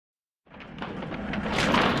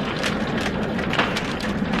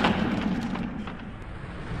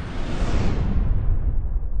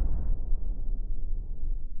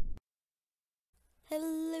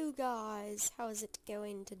guys, how is it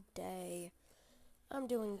going today? I'm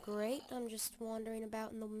doing great. I'm just wandering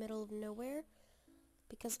about in the middle of nowhere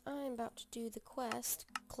because I'm about to do the quest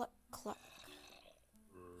Cluck Cluck.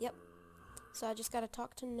 Yep. So I just gotta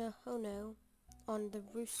talk to Nohono on the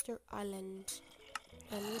Rooster Island.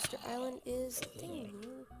 And Rooster Island is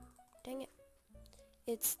dang it.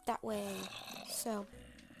 It's that way. So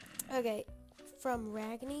okay, from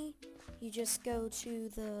Ragni you just go to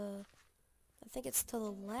the, I think it's to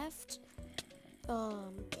the left.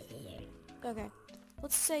 Okay.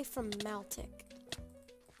 Let's say from Maltic.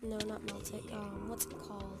 No, not Maltic. What's it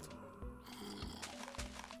called?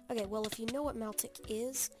 Okay, well, if you know what Maltic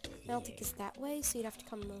is that way, so you'd have to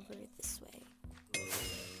come over this way.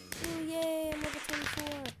 Ooh, yay, I'm level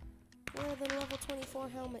 24. Wear the level 24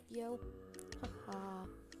 helmet, yo. Haha.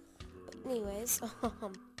 But anyways,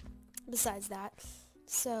 besides that,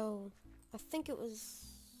 so, I think it was,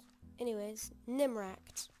 anyways,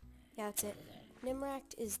 Nimract. Yeah, that's it.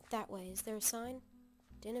 Nimract is that way. Is there a sign?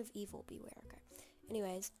 Den of Evil, beware. Okay.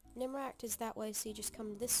 Anyways, Nimract is that way, so you just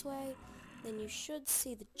come this way. Then you should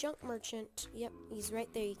see the junk merchant. Yep, he's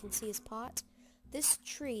right there. You can see his pot. This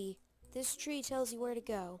tree tells you where to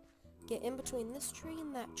go. Get in between this tree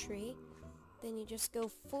and that tree. Then you just go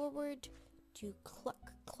forward to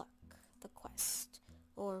Cluck Cluck, the quest,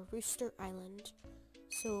 or Rooster Island.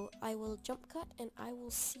 So I will jump cut, and I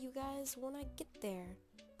will see you guys when I get there.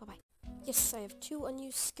 Bye-bye. Yes, I have 2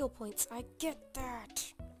 unused skill points. I get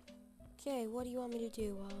that! Okay, what do you want me to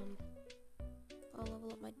do? I'll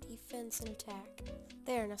level up my defense and attack.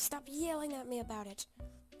 There, now stop yelling at me about it.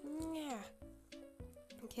 Yeah.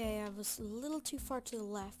 Okay, I was a little too far to the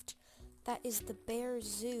left. That is the Bear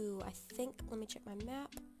Zoo, I think. Let me check my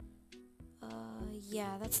map.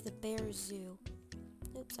 Yeah, that's the Bear Zoo.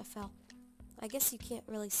 Oops, I fell. I guess you can't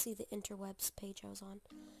really see the interwebs page I was on.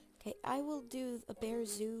 Okay, I will do a Bear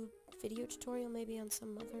Zoo video tutorial maybe on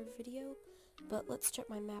some other video, but let's check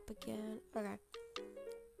my map again. Okay,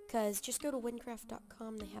 because just go to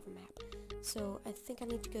Wynncraft.com, they have a map. So I think I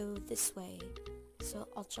need to go this way, so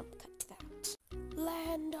I'll jump cut to that.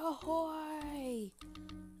 Land ahoy!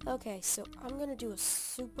 Okay, so I'm gonna do a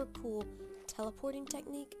super cool teleporting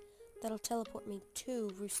technique that'll teleport me to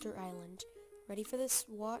Rooster Island. Ready for this?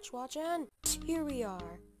 Watch, and here we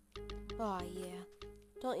are. Aw, yeah.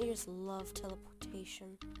 Don't you just love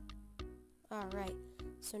teleportation? Alright,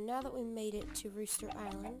 so now that we made it to Rooster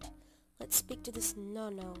Island, let's speak to this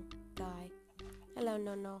No-No guy. Hello,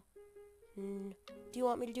 No-No. Do you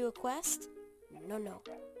want me to do a quest? No-No.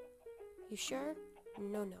 You sure?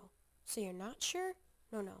 No-No. So you're not sure?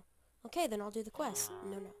 No-No. Okay, then I'll do the quest.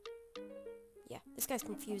 No-No. Yeah, this guy's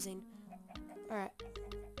confusing. Alright.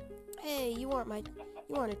 Hey, you aren't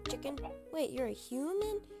a chicken. Wait, you're a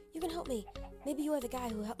human? You can help me. Maybe you are the guy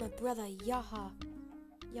who helped my brother, Yahya.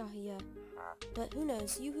 But who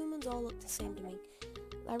knows, you humans all look the same to me.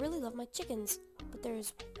 I really love my chickens, but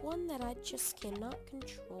there's one that I just cannot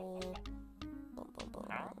control. Boom, boom, boom.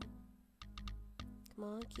 Come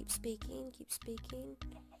on, keep speaking.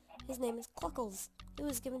 His name is Cluckles. It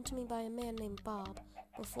was given to me by a man named Bob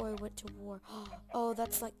before I went to war. Oh,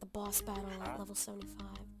 that's like the boss battle at level 75.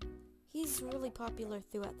 He's really popular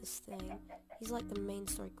throughout this thing. He's like the main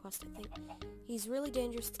story quest, I think. He's really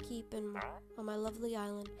dangerous to keep on my lovely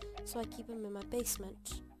island, so I keep him in my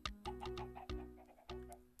basement.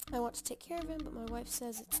 I want to take care of him, but my wife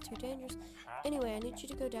says it's too dangerous. Anyway, I need you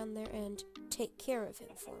to go down there and take care of him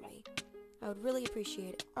for me. I would really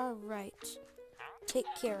appreciate it. Alright. Take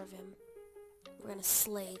care of him. We're gonna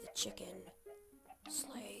slay the chicken.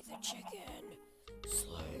 Slay the chicken.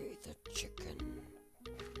 Slay the chicken.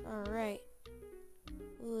 Alright.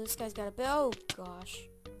 Ooh, this guy's got a oh gosh.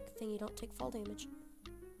 Good thing you don't take fall damage.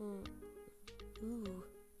 Ooh.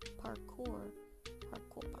 Parkour.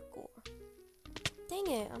 Dang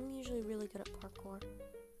it, I'm usually really good at parkour.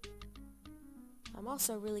 I'm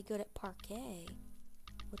also really good at parquet,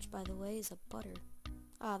 which by the way is a butter.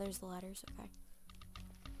 Ah, there's the ladders, okay.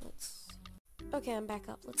 Okay, I'm back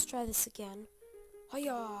up. Let's try this again.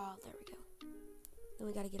 Hiya! There we go. Then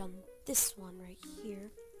we gotta get on this one right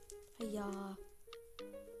here. Hiya.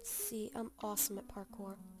 See, I'm awesome at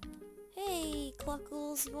parkour. Hey,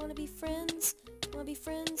 Cluckles, you wanna be friends?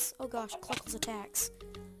 Oh gosh, Cluckles attacks.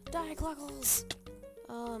 Die, Cluckles!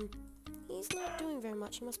 He's not doing very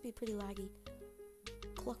much. He must be pretty laggy.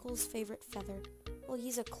 Cluckles' favorite feather. Well,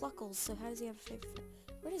 he's a Cluckles, so how does he have a favorite feather?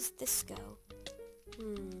 Where does this go?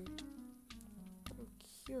 I'm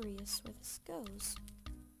curious where this goes.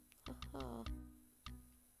 Haha.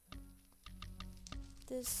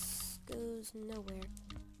 This goes nowhere.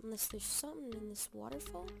 Unless there's something in this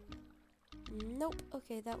waterfall? Nope.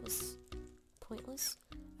 Okay, that was pointless.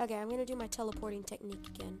 Okay, I'm gonna do my teleporting technique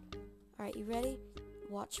again. Alright, you ready?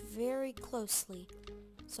 Watch very closely.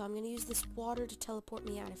 So I'm gonna use this water to teleport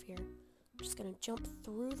me out of here. I'm just gonna jump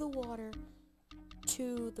through the water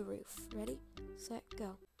to the roof. Ready? Set,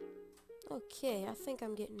 go. Okay, I think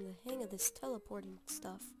I'm getting the hang of this teleporting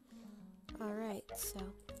stuff. Alright, so...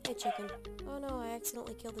 Hey, chicken. Oh no, I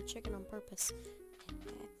accidentally killed the chicken on purpose.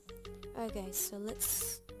 Okay, so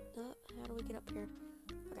let's... how do we get up here?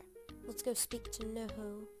 Okay, let's go speak to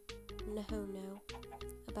Noho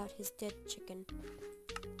about his dead chicken.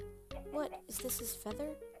 What? Is this his feather?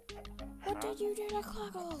 What did you do to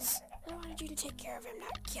Cluckles? I wanted you to take care of him,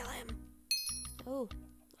 not kill him. Oh,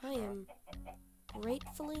 I am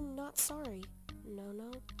gratefully not sorry.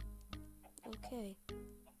 No. Okay.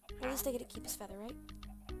 At least I get to keep his feather, right?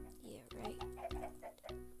 Yeah, right.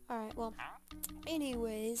 Alright, well,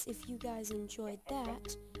 anyways, if you guys enjoyed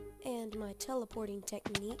that, and my teleporting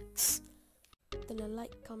techniques, then a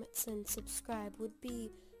like, comment, and subscribe would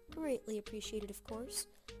be greatly appreciated, of course.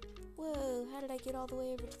 Whoa, how did I get all the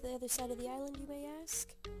way over to the other side of the island, you may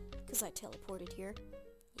ask? Because I teleported here.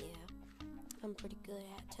 Yeah, I'm pretty good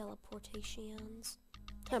at teleportations.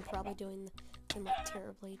 I'm probably doing them like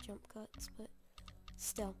terribly jump cuts, but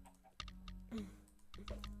still.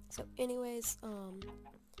 So anyways,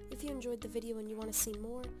 if you enjoyed the video and you want to see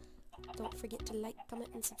more, don't forget to like, comment,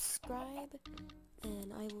 and subscribe.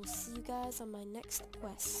 And I will see you guys on my next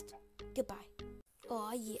quest. Goodbye.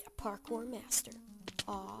 Aw yeah, parkour master.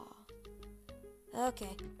 Aw.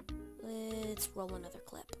 Okay, let's roll another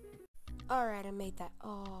clip. Alright, I made that.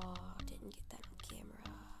 Aw, didn't get that on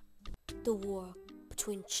camera. The war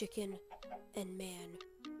between chicken and man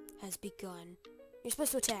has begun. You're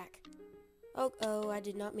supposed to attack. Oh, I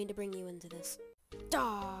did not mean to bring you into this.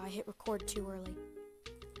 Ah, I hit record too early.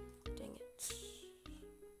 Dang it.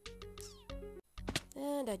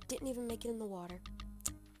 And I didn't even make it in the water.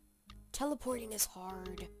 Teleporting is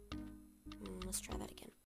hard. Let's try that again.